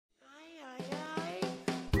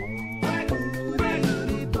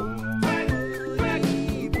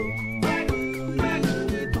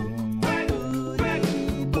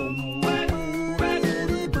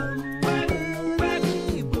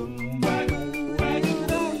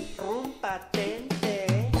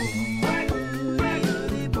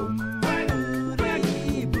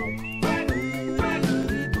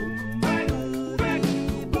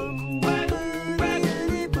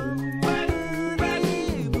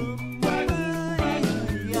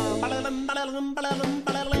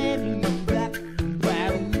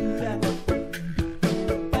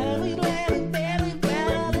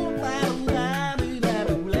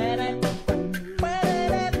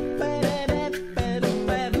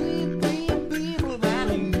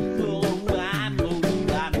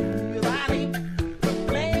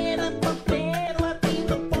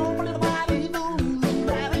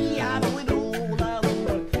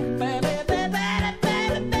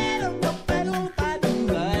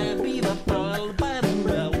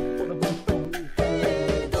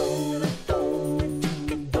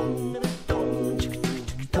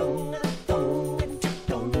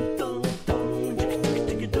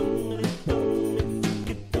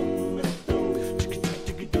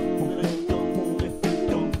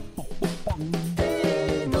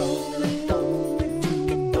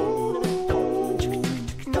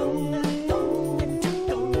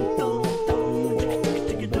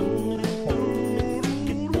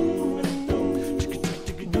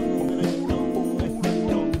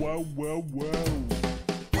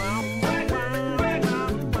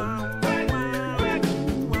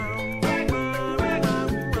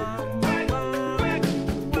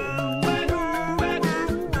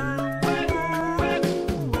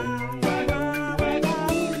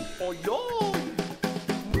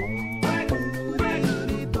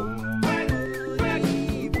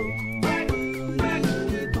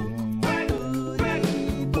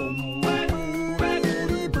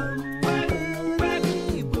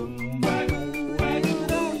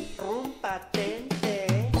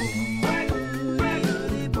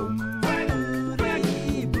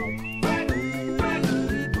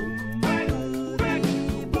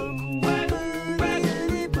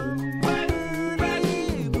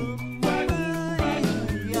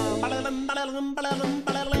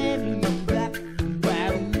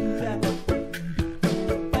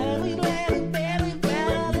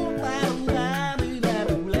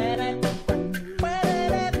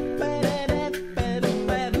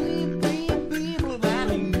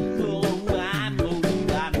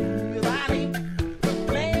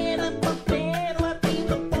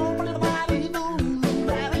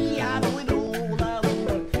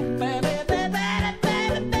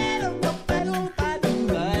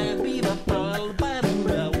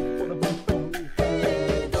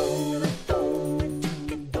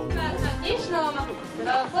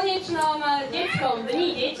slnečnom detskom dni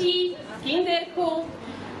detí v Kynderku.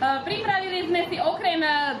 Pripravili sme si okrem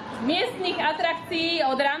miestnych atrakcií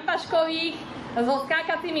od rampaškových so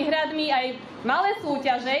skákacími hradmi aj malé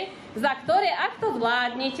súťaže, za ktoré ak to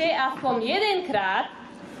zvládnete aspoň jedenkrát,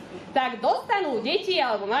 tak dostanú deti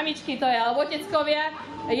alebo mamičky, to je, alebo oteckovia,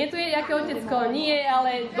 je tu nejaké otecko? Nie,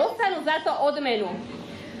 ale dostanú za to odmenu.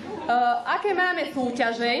 Aké máme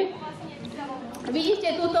súťaže?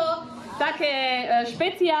 Vidíte tuto také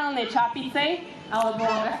špeciálne čapice, alebo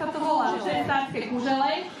jak sa to volá, šestárske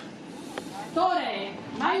kužele, ktoré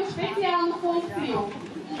majú špeciálnu funkciu.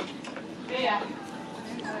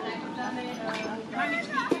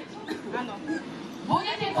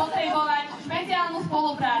 Budete potrebovať špeciálnu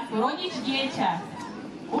spoluprácu rodič-dieťa.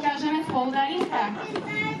 Ukážeme spolu, Darinka.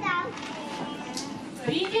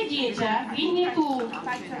 Príde dieťa, vyhne tu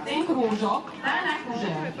ten krúžok, dá na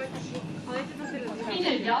kužel.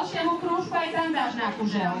 Ideš k ďalšiemu krúžku, aj tam dáš na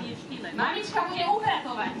kužel. Mamička bude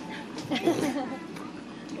upratovať.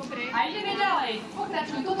 A ideme ďalej.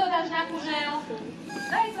 Pokračuj, tuto dáš na kužel.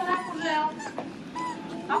 Daj to na kužel.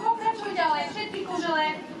 A pokračuj ďalej. Všetky kužele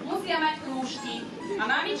musia mať krúžky. A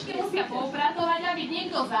mamičky musia poupratovať, aby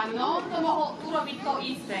niekto za mnou to mohol urobiť to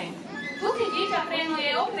isté. Tu si dieťa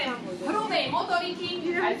trénuje okrem hrubej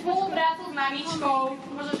motoriky aj spoluprácu s mamičkou,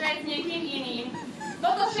 možno aj s niekým iným.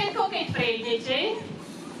 Toto všetko, keď prejdete,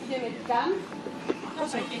 ideme tam.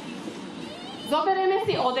 Zoberieme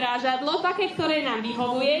si odrážadlo, také, ktoré nám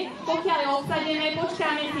vyhovuje. Pokiaľ je obsadené,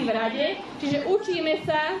 počkáme si v rade, čiže učíme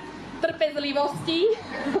sa trpezlivosti.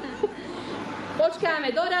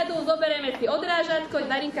 Počkáme do radu, zoberieme si odrážatko.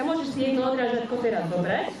 Darinka, môžeš si jedno odrážatko teraz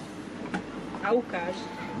zobrať? A ukáž.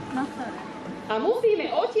 A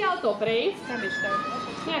musíme odtiaľto prejsť.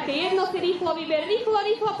 Nejaké jedno si rýchlo vyber. Rýchlo,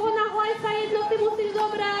 ponáhľaj sa, jedno si musíš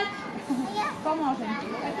zobrať. Pomôžem ti.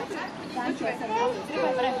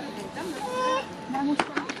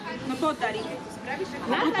 No poď,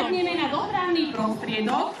 Nasadneme na dopravný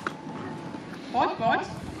prostriedok. Poď.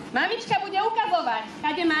 Mamička bude ukazovať,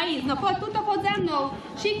 kade má ísť. No poď, tuto poď za mnou.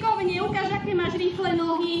 Šikovne, ukáž, aké máš rýchle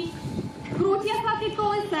nohy. Krútia sa tie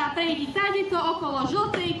kolesá, prejdi tadeto okolo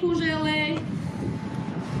žltej kužele.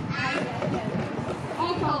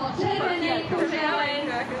 Okolo červenej kužele.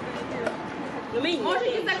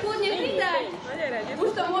 Môžete sa kľudne pridať. Už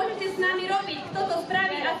to môžete s nami robiť. Kto to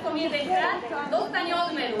spraví aspoň jeden krát, dostane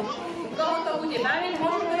odmenu. Koho to bude baviť,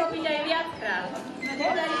 môžu to robiť aj viackrát.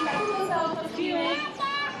 Podarinka, tu sa otočíme.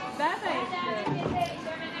 Dávaj ešte.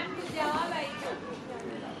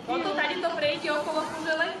 Toto tady to prejde okolo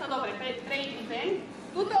kúžele. No dobre, prejdi sem.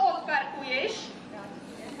 Tuto odparkuješ.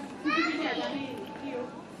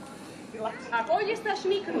 A pôjdeš sa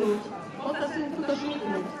šmiknúť. Poďte sa tuto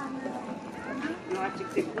šmiknúť. No a či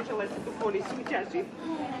tie kúžele sa tu kvôli súťaži.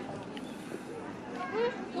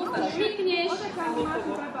 Tu sa šmikneš.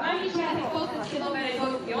 Mamička si posučte dobre do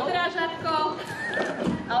ruky odrážatko.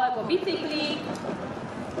 Alebo bicyklík.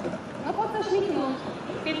 No poď sa šmiknúť.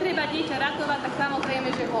 Keď treba dieťa ratovať, tak samozrejme,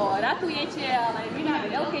 že ho ratujete, ale my máme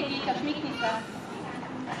veľké dieťa, šmikni sa.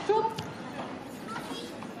 Šup.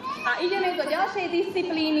 A ideme do ďalšej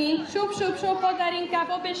disciplíny. Šup, šup, šup, podarinka,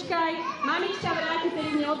 pobežkaj. Mamička vráti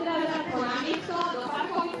tedy odrážatko na miesto do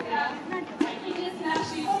parkoviska. Ide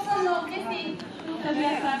starší, poslednou, kde si?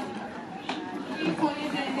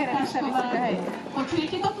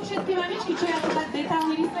 Počujete to tu všetky mamičky, čo ja to tak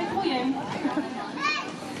detálne vysvetľujem?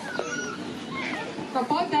 No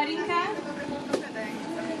poď, Darinka.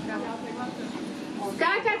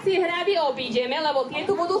 Skákacie hraby obídeme, lebo tie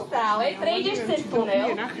tu budú stále. Prejdeš cez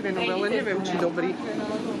tunel. Ale neviem, či dobrý.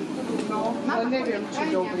 Ale neviem, či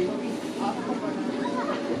dobrý.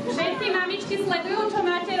 Všetci mamičky sledujú, čo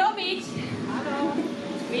máte robiť.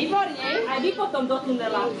 Výborne. Aj vy potom do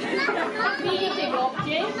tunela. Vidíte k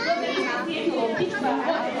lopte.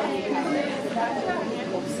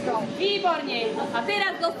 Výborne. A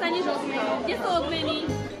teraz dostaneš odmenu. Kde sú odmeny?